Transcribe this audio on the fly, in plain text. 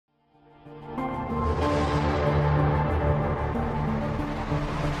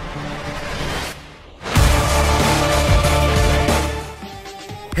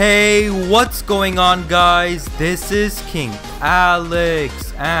Hey, what's going on, guys? This is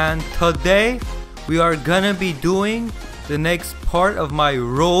KingAlex, and today we are gonna be doing the next part of my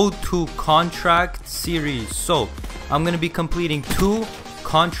Road to Contract series. So I'm gonna be completing 2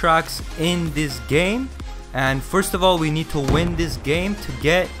 contracts in this game, and first of all we need to win this game to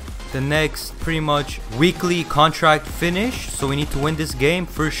get the next pretty much weekly contract finish. So we need to win this game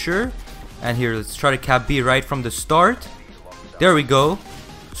for sure. And here, let's try to cap B right from the start. There we go.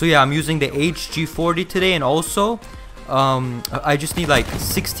 So yeah, I'm using the HG40 today, and also I just need like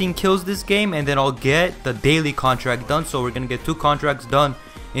 16 kills this game, and then I'll get the daily contract done. So we're gonna get 2 contracts done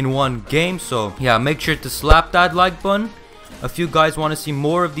in one game. So yeah, make sure to slap that like button if you guys want to see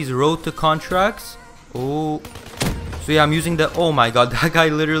more of these road to contracts. Oh, so yeah, I'm using the, oh my god, that guy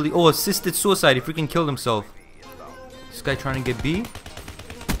literally, oh, assisted suicide, he freaking killed himself. This guy trying to get B.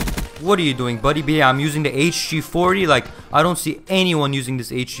 What are you doing, buddy? But yeah, I'm using the HG40. Like, I don't see anyone using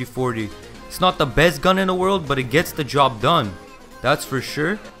this HG40. It's not the best gun in the world, but it gets the job done. That's for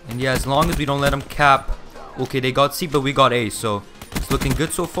sure. And yeah, as long as we don't let them cap. Okay, they got C, but we got A, so it's looking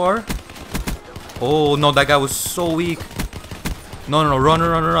good so far. Oh no, that guy was so weak. No,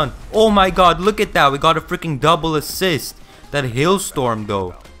 run. Oh my god, look at that. We got a freaking double assist. That hailstorm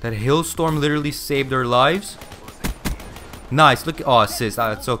though. That hailstorm literally saved our lives. Nice, look at, oh, assist.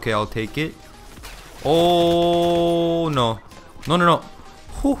 That's okay, I'll take it. Oh no.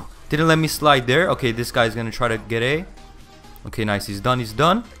 Whew. Didn't let me slide there. Okay, this guy's gonna try to get A. Okay, nice, he's done.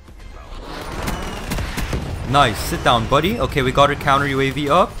 Nice, sit down, buddy. Okay, we got our counter UAV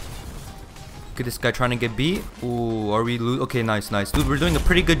up. Look at this guy trying to get B. Ooh, are we okay, nice. Dude, we're doing a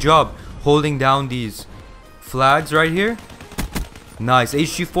pretty good job holding down these flags right here. Nice,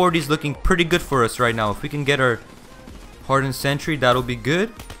 HG40 is looking pretty good for us right now. If we can get our hardened sentry, that'll be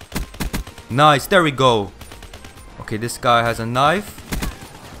good. Nice, there we go. Okay, this guy has a knife.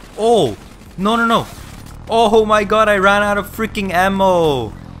 Oh, no. Oh my god, I ran out of freaking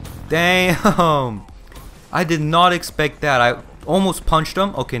ammo. Damn. I did not expect that. I almost punched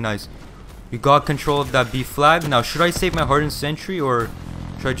him. Okay, nice. We got control of that B flag. Now, should I save my hardened sentry or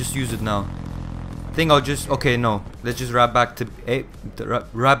should I just use it now? I think I'll just, okay, no. Let's just wrap back to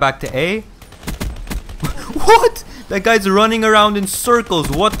A. What? That guy's running around in circles.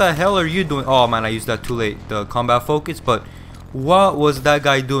 What the hell are you doing? Oh man, I used that too late, the combat focus. But what was that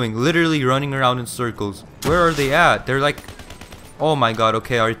guy doing? Literally running around in circles. Where are they at? They're like, oh my god.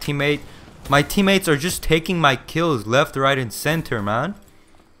 Okay, my teammates are just taking my kills left, right, and center, man.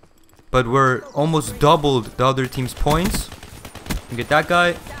 But we're almost doubled the other team's points. Get that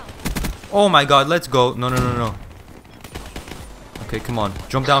guy. Oh my god, let's go. No. Okay, come on,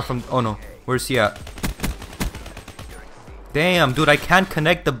 jump down from, oh no, where's he at? Damn, dude, I can't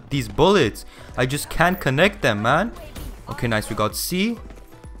connect these bullets. I just can't connect them, man. Okay, nice, we got C.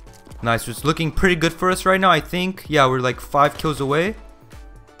 Nice, it's looking pretty good for us right now, I think. Yeah, we're like 5 kills away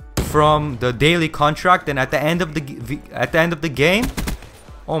from the daily contract. And at the end of the game,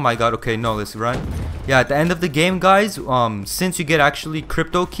 oh my god, okay, no, let's run. Yeah, at the end of the game, guys, since you get actually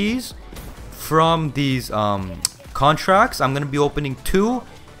crypto keys from these contracts, I'm gonna be opening 2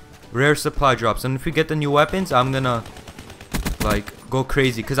 rare supply drops. And if we get the new weapons, I'm gonna like go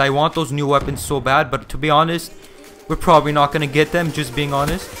crazy because I want those new weapons so bad. But to be honest, we're probably not gonna get them, just being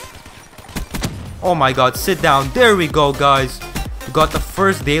honest. Oh my god, sit down. There we go, guys. We got the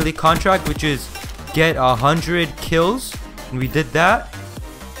first daily contract, which is get 100 kills, and we did that.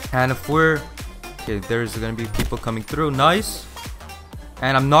 And if we're okay, there's gonna be people coming through. Nice.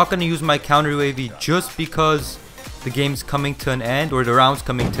 And I'm not gonna use my counter UAV just because the game's coming to an end, or the round's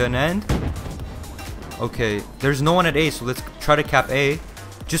coming to an end. Okay, there's no one at A, so let's try to cap A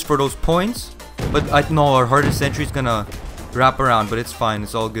just for those points. But I know our hardest sentry is gonna wrap around, but it's fine,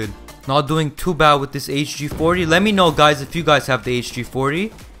 it's all good. Not doing too bad with this HG40. Let me know, guys, if you guys have the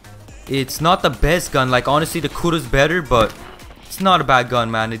HG40. It's not the best gun, like honestly the Kuda's better, but it's not a bad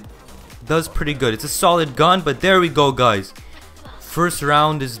gun, man. It does pretty good. It's a solid gun. But there we go, guys. First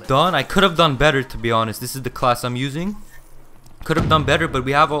round is done. I could have done better, to be honest. This is the class I'm using. Could have done better, but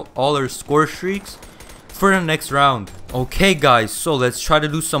we have all our score streaks for the next round. Okay, guys, so let's try to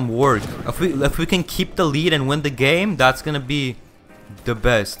do some work. If we can keep the lead and win the game, that's gonna be the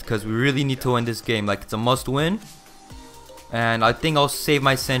best, because we really need to win this game. Like, it's a must win. And I think I'll save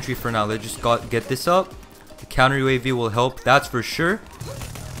my sentry for now. Let's just get this up. The counter UAV will help, that's for sure.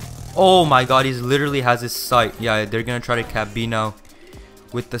 Oh my god, he literally has his sight. Yeah, they're gonna try to cap B now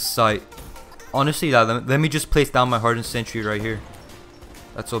with the sight. Honestly, let me just place down my hardened sentry right here.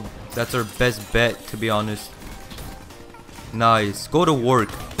 That's our best bet, to be honest. Nice. Go to work.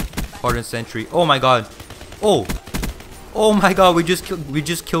 Hardened sentry. Oh my god. Oh. Oh my god, we just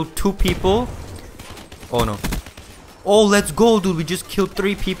killed 2 people. Oh no. Oh, let's go, dude. We just killed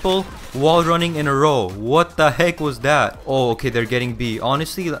 3 people while running in a row. What the heck was that? Oh, okay, they're getting B.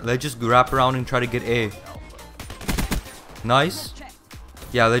 Honestly, let's just wrap around and try to get A. Nice.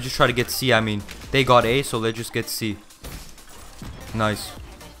 Yeah, let's just try to get C. I mean, they got A, so let's just get C. Nice.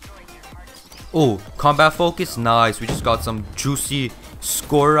 Oh, combat focus. Nice. We just got some juicy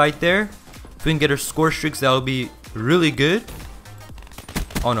score right there. If we can get our score streaks, that'll be really good.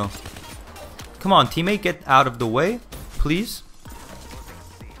 Oh no. Come on, teammate, get out of the way, please.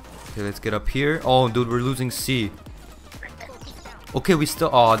 Okay, let's get up here. Oh, dude, we're losing C. Okay, we still...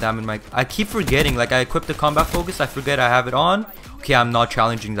 Oh, damn it, Mike. I keep forgetting. Like, I equipped the combat focus. I forget I have it on. Okay, I'm not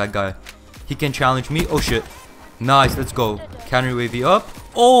challenging that guy. He can challenge me. Oh, shit. Nice, let's go. Counter wavy up.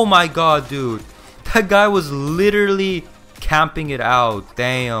 Oh, my God, dude. That guy was literally camping it out.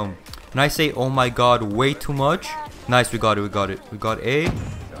 Damn. And I say, oh, my God, way too much. Nice, we got it, we got it. We got A.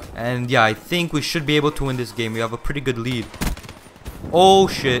 And, yeah, I think we should be able to win this game. We have a pretty good lead. Oh,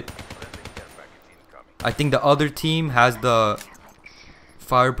 shit. I think the other team has the...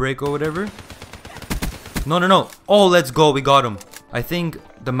 fire break or whatever. No, no, no. Oh, let's go. We got him. I think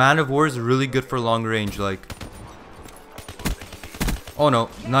the Man of War is really good for long range. Like, oh no.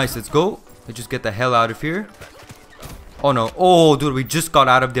 Nice. Let's go. Let's just get the hell out of here. Oh no. Oh, dude, we just got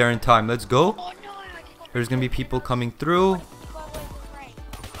out of there in time. Let's go. There's gonna be people coming through.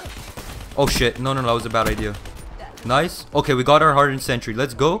 Oh shit. No, no, no, that was a bad idea. Nice. Okay, we got our hardened sentry.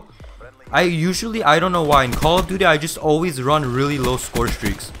 Let's go. I don't know why, in Call of Duty, I just always run really low score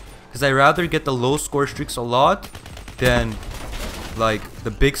streaks. Because I rather get the low score streaks a lot than, like,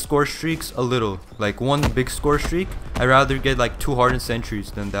 the big score streaks a little. Like, one big score streak, I rather get, like, 2 hardened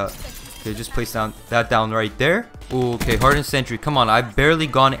sentries than that. Okay, just place that down right there. Ooh, okay, hardened sentry. Come on, I've barely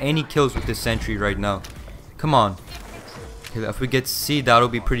gotten any kills with this sentry right now. Come on. Okay, if we get C, that'll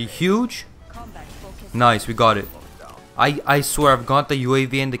be pretty huge. Nice, we got it. I swear I've got the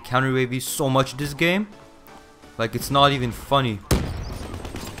UAV and the counter UAV so much this game. Like, it's not even funny.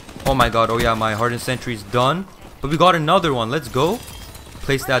 Oh my god, oh yeah, my hardened sentry is done. But we got another one, let's go.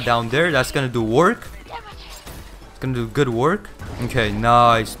 Place that down there, that's gonna do work. It's gonna do good work. Okay,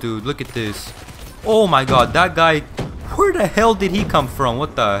 nice, dude, look at this. Oh my god, that guy, where the hell did he come from?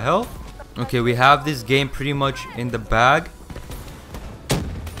 What the hell? Okay, we have this game pretty much in the bag.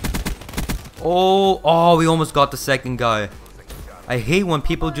 Oh, we almost got the second guy. I hate when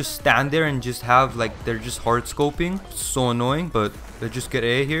people just stand there and just have, like, they're just hard scoping. So annoying, but let's just get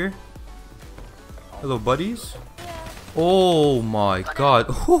A here. Hello, buddies. Oh my god.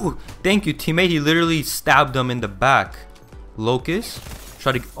 Oh, thank you, teammate. He literally stabbed him in the back. Locust.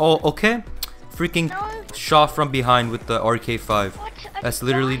 Try to... Oh, okay. Freaking shot from behind with the RK5. That's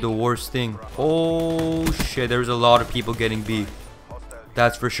literally the worst thing. Oh, shit. There's a lot of people getting B.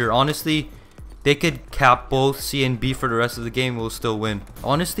 That's for sure. Honestly... they could cap both C and B for the rest of the game, we'll still win.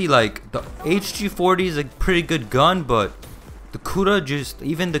 Honestly, like, the HG40 is a pretty good gun, but the Kuda just,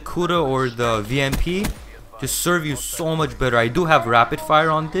 even the Kuda or the VMP just serve you so much better. I do have rapid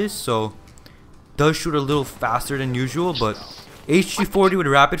fire on this, so does shoot a little faster than usual, but HG40 with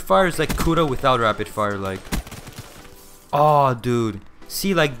rapid fire is like Kuda without rapid fire, like. Oh, dude.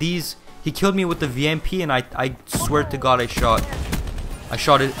 See, like these, he killed me with the VMP and I swear to God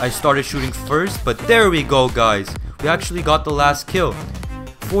I started shooting first, but there we go, guys. We actually got the last kill.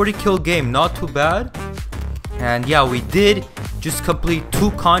 40 kill game, not too bad. And yeah, we did just complete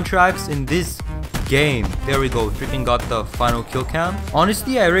 2 contracts in this game. There we go, freaking got the final kill cam.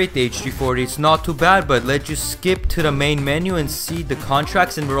 Honestly, I rate the HG40, it's not too bad, but let's just skip to the main menu and see the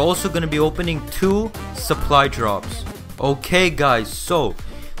contracts. And we're also going to be opening 2 supply drops. Okay, guys, so...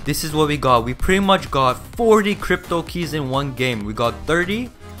 this is what we got. We pretty much got 40 crypto keys in one game. We got 30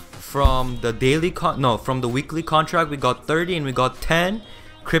 from the from the weekly contract. We got 30 and we got 10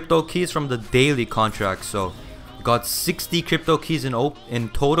 crypto keys from the daily contract. So we got 60 crypto keys in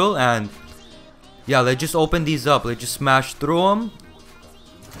total. And yeah, let's just open these up. Let's just smash through them.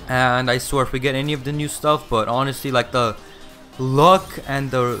 And I swear if we get any of the new stuff, but honestly, like, the luck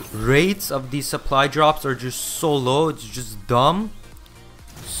and the rates of these supply drops are just so low. It's just dumb.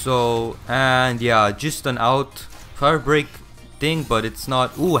 So, and yeah, just an out fire break thing, but it's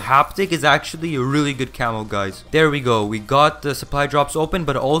not. Ooh, haptic is actually a really good camo, guys. There we go. We got the supply drops open,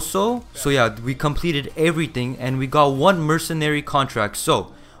 but also, so yeah, we completed everything and we got 1 mercenary contract.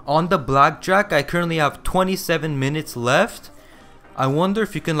 So, on the Blackjack, I currently have 27 minutes left. I wonder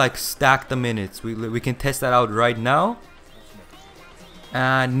if you can, like, stack the minutes. We can test that out right now.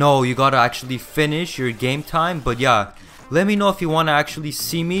 And no, you gotta actually finish your game time, but yeah. Let me know if you want to actually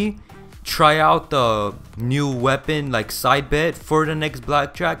see me try out the new weapon like side bet for the next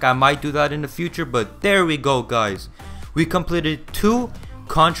Blackjack. I might do that in the future, but there we go guys. We completed 2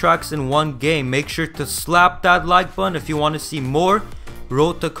 contracts in 1 game. Make sure to slap that like button if you want to see more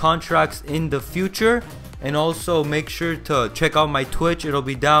road to contracts in the future, and also make sure to check out my Twitch. It'll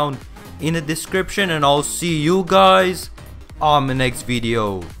be down in the description, and I'll see you guys on the next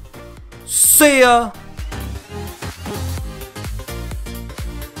video. See ya!